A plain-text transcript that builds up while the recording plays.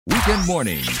Weekend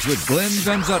mornings with Glenn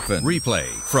Van Zutphen. Replay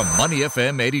from Money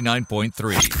FM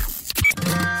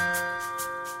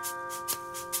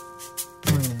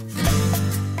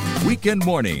 89.3. Weekend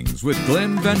mornings with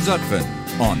Glenn Van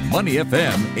Zutphen on Money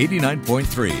FM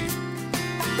 89.3.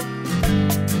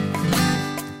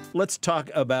 Let's talk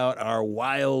about our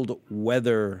wild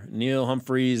weather. Neil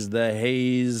Humphreys, the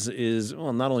haze is,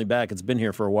 well, not only back, it's been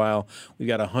here for a while. We've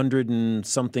got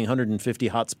 150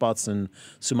 hotspots in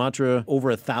Sumatra, over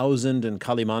 1,000 in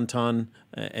Kalimantan.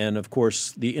 And, of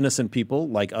course, the innocent people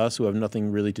like us who have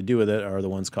nothing really to do with it are the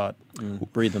ones caught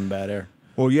breathing bad air.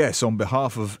 Well, yes, on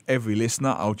behalf of every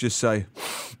listener, I'll just say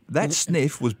that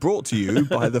sniff was brought to you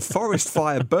by the forest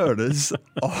fire burners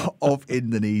of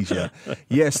Indonesia.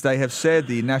 Yes, they have said,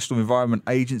 the National Environment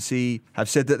Agency have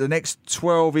said that the next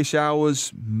 12-ish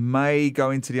hours may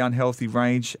go into the unhealthy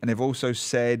range. And they've also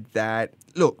said that,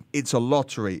 look, it's a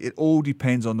lottery. It all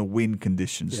depends on the wind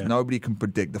conditions. Yeah. Nobody can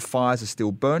predict. The fires are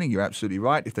still burning. You're absolutely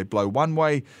right. If they blow one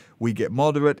way, we get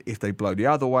moderate. If they blow the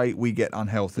other way, we get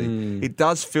unhealthy. It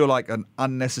does feel like an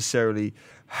unnecessarily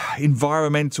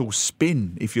environmental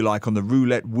spin, if you like, on the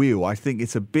roulette wheel. I think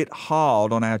it's a bit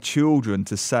hard on our children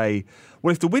to say,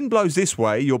 well, if the wind blows this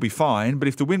way, you'll be fine. But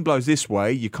if the wind blows this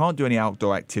way, you can't do any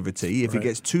outdoor activity. If it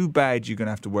gets too bad, you're going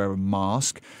to have to wear a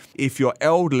mask. If you're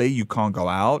elderly, you can't go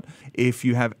out. If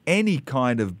you have any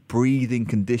kind of breathing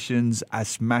conditions,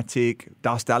 asthmatic,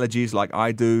 dust allergies like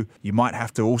I do, you might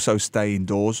have to also stay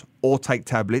indoors or take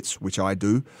tablets, which I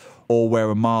do, or wear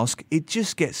a mask. It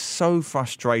just gets so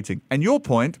frustrating. And your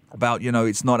point about,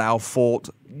 it's not our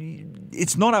fault.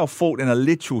 It's not our fault in a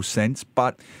literal sense,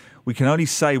 but we can only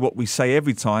say what we say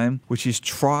every time, which is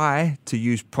try to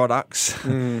use products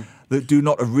that do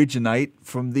not originate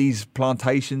from these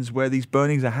plantations where these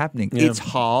burnings are happening. Yeah. It's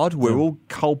hard. We're all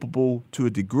culpable to a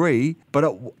degree, but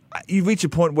you reach a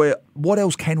point where what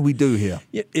else can we do here?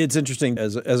 Yeah, it's interesting.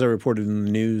 As I reported in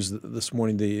the news this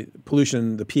morning, the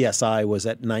pollution, the PSI was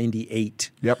at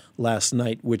 98 last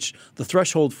night, which the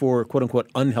threshold for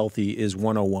quote-unquote unhealthy is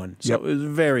 101. So it was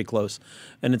very close.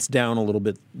 And it's down a little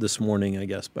bit this morning, I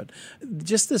guess. But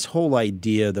just this whole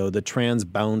idea, though, the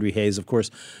transboundary haze, of course,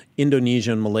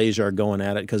 Indonesia and Malaysia are going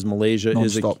at it because Malaysia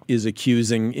is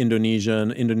accusing Indonesia,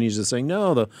 and Indonesia is saying,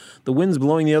 no, the wind's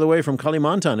blowing the other way from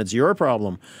Kalimantan. It's your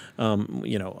problem.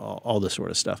 All this sort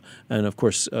of stuff. And, of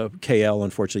course, KL,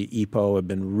 unfortunately, Ipoh have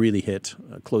been really hit.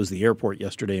 Closed the airport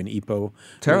yesterday in Ipoh.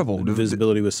 Terrible. The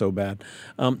visibility was so bad.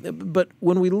 But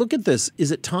when we look at this, is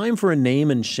it time for a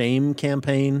name and shame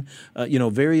campaign?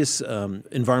 Various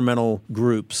environmental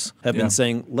groups have been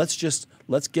saying, let's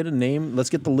get a name, let's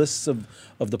get the lists of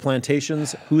the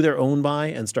plantations, who they're owned by,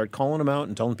 and start calling them out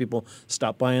and telling people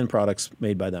stop buying products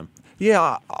made by them.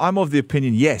 Yeah, I'm of the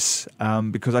opinion, yes,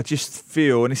 because I just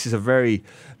feel, and this is a very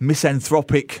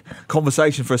misanthropic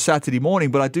conversation for a Saturday morning,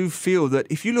 but I do feel that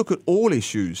if you look at all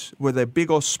issues, whether they're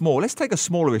big or small, let's take a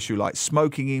smaller issue like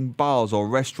smoking in bars or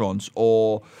restaurants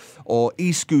or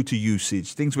e-scooter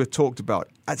usage, things we've talked about.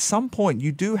 At some point,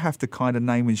 you do have to kind of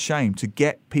name and shame to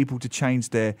get people to change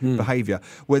their behaviour,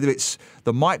 whether it's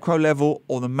the micro level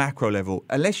or the macro level.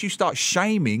 Unless you start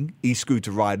shaming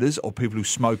e-scooter riders or people who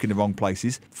smoke in the wrong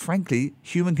places, frankly,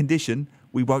 human condition,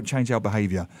 we won't change our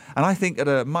behaviour. And I think at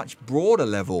a much broader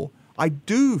level, I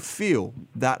do feel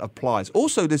that applies.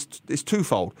 Also, it's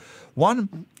twofold.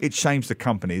 One, it shames the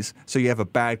companies, so you have a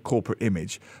bad corporate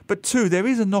image. But two, there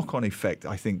is a knock-on effect,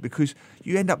 I think, because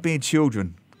you end up being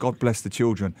children, God bless the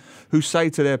children, who say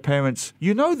to their parents,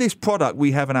 this product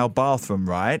we have in our bathroom,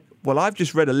 right? Well, I've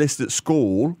just read a list at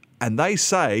school, and they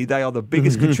say they are the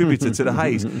biggest contributor to the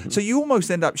haze. So you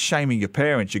almost end up shaming your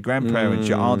parents, your grandparents,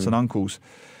 your aunts and uncles.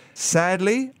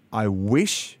 Sadly, I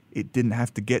wish it didn't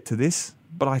have to get to this.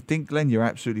 But I think, Glenn, you're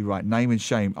absolutely right. Name and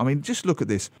shame. I mean, just look at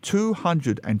this.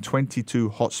 222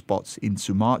 hotspots in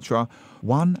Sumatra,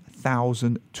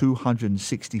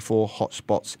 1,264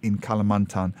 hotspots in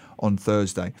Kalimantan on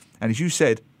Thursday. And as you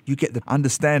said, you get the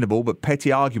understandable but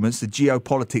petty arguments. The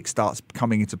geopolitics starts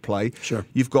coming into play. Sure.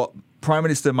 You've got Prime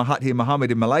Minister Mahathir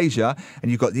Mohamad in Malaysia, and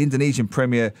you've got the Indonesian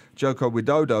Premier Joko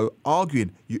Widodo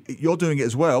arguing, you're doing it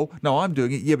as well. No, I'm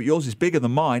doing it. Yeah, but yours is bigger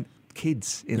than mine.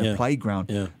 Kids in a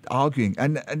playground arguing.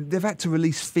 And they've had to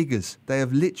release figures. They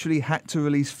have literally had to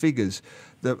release figures,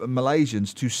 the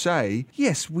Malaysians, to say,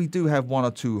 yes, we do have one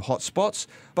or two hotspots,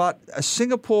 but a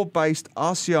Singapore-based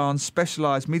ASEAN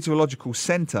specialised meteorological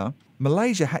centre,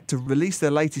 Malaysia had to release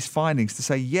their latest findings to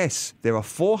say, yes, there are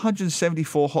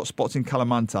 474 hotspots in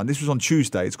Kalimantan. This was on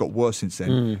Tuesday. It's got worse since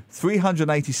then.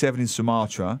 387 in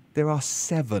Sumatra. There are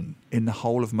 7 in the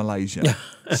whole of Malaysia.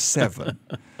 7.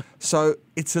 So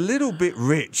it's a little bit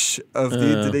rich of the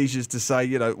Indonesians to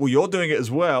say, well, you're doing it as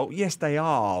well. Yes, they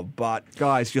are. But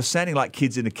guys, you're sounding like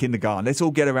kids in a kindergarten. Let's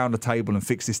all get around the table and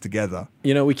fix this together.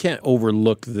 We can't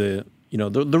overlook the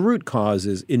root cause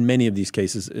is, in many of these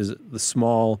cases, is the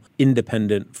small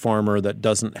independent farmer that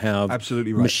doesn't have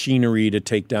absolutely right. machinery to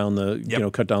take down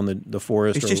cut down the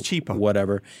forest. It's just cheaper.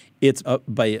 Whatever. It's up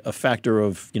by a factor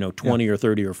of 20 or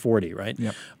 30 or 40, right?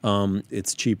 Yep.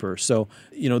 It's cheaper. So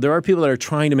there are people that are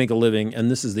trying to make a living,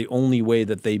 and this is the only way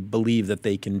that they believe that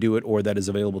they can do it or that is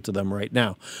available to them right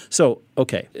now. So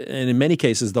okay, and in many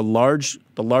cases, the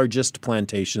largest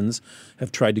plantations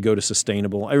have tried to go to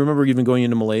sustainable. I remember even going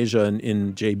into Malaysia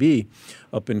in JB,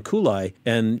 up in Kulai,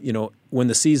 and when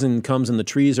the season comes and the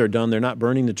trees are done, they're not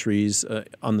burning the trees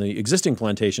on the existing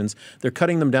plantations. They're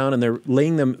cutting them down and they're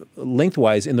laying them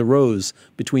lengthwise in the rows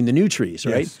between the new trees,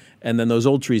 right? Yes. And then those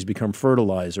old trees become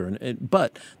fertilizer.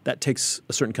 But that takes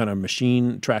a certain kind of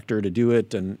machine, tractor to do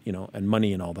it, and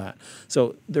money and all that.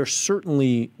 So there's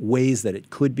certainly ways that it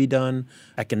could be done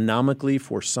economically.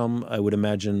 For some, I would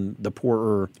imagine the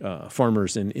poorer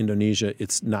farmers in Indonesia,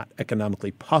 it's not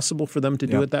economically possible for them to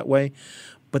do it that way.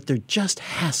 But there just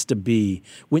has to be,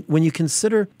 when you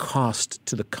consider cost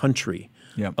to the country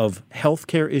of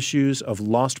healthcare issues, of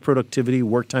lost productivity,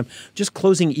 work time, just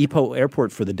closing Ipoh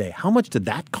Airport for the day, how much did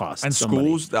that cost And somebody?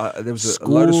 Schools, there was a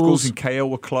load of schools in KL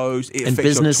were closed. It affects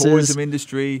businesses, your tourism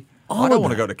industry. I don't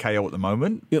want to go to KL at the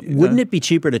moment. Wouldn't it be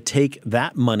cheaper to take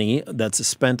that money that's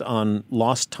spent on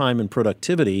lost time and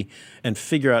productivity and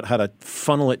figure out how to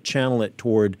channel it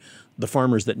toward the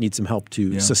farmers that need some help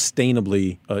to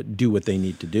sustainably do what they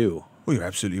need to do? Well, you're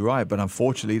absolutely right, but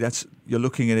unfortunately, you're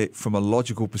looking at it from a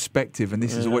logical perspective, and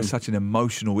this is always such an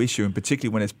emotional issue, and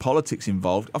particularly when there's politics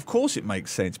involved. Of course, it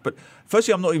makes sense, but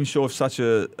firstly, I'm not even sure if such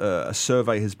a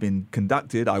survey has been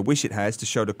conducted. I wish it has, to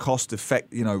show the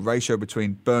cost-effect, ratio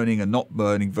between burning and not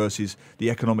burning versus the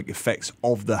economic effects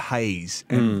of the haze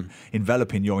and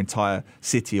enveloping your entire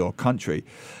city or country.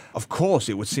 Of course,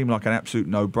 it would seem like an absolute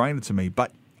no-brainer to me,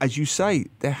 but as you say,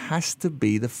 there has to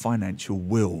be the financial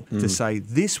will to say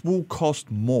this will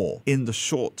cost more in the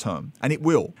short term, and it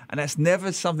will. And that's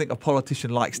never something a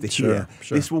politician likes to hear.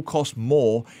 Sure. This will cost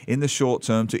more in the short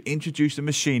term to introduce the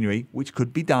machinery, which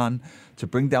could be done to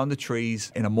bring down the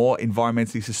trees in a more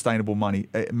environmentally sustainable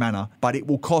manner, but it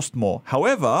will cost more.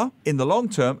 However, in the long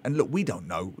term, and look, we don't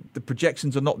know, the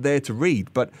projections are not there to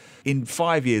read, but in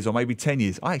 5 years or maybe 10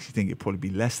 years, I actually think it'd probably be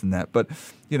less than that, but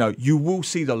you will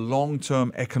see the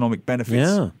long-term economic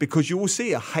benefits because you will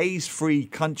see a haze-free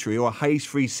country or a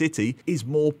haze-free city is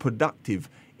more productive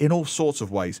in all sorts of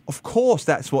ways. Of course,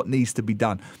 that's what needs to be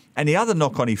done. And the other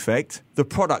knock-on effect, the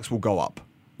products will go up.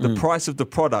 The price of the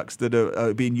products that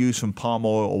are being used from palm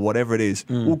oil or whatever it is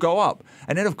will go up.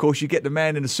 And then, of course, you get the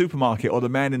man in the supermarket or the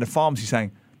man in the pharmacy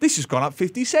saying, this has gone up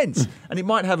 50 cents. And it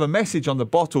might have a message on the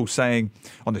bottle saying,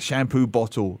 on the shampoo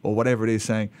bottle or whatever it is,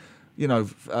 saying,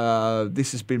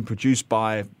 this has been produced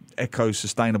by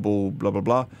eco-sustainable, blah, blah,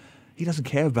 blah. He doesn't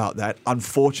care about that.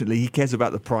 Unfortunately, he cares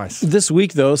about the price. This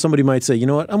week, though, somebody might say, you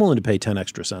know what, I'm willing to pay 10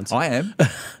 extra cents. I am.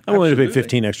 I'm willing to pay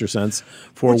 15 extra cents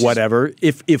for whatever,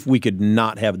 if we could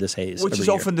not have this haze. Which is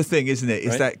often the thing, isn't it?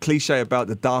 It's that cliche about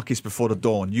the darkest before the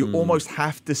dawn. You almost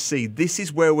have to see this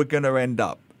is where we're going to end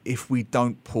up if we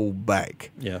don't pull back.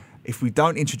 Yeah. If we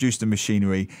don't introduce the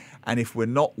machinery, and if we're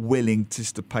not willing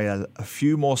just to pay a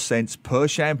few more cents per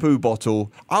shampoo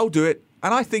bottle, I'll do it.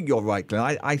 And I think you're right,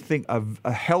 Glenn. I think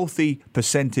a healthy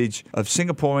percentage of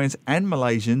Singaporeans and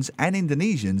Malaysians and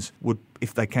Indonesians would,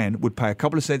 if they can, would pay a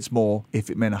couple of cents more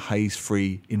if it meant a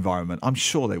haze-free environment. I'm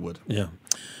sure they would. Yeah.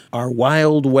 Our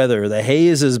wild weather. The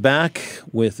haze is back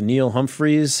with Neil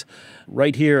Humphreys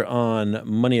right here on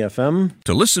Money FM.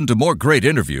 To listen to more great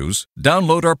interviews,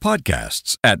 download our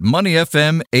podcasts at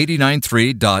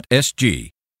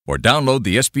moneyfm893.sg or download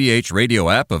the SPH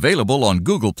radio app available on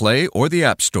Google Play or the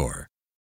App Store.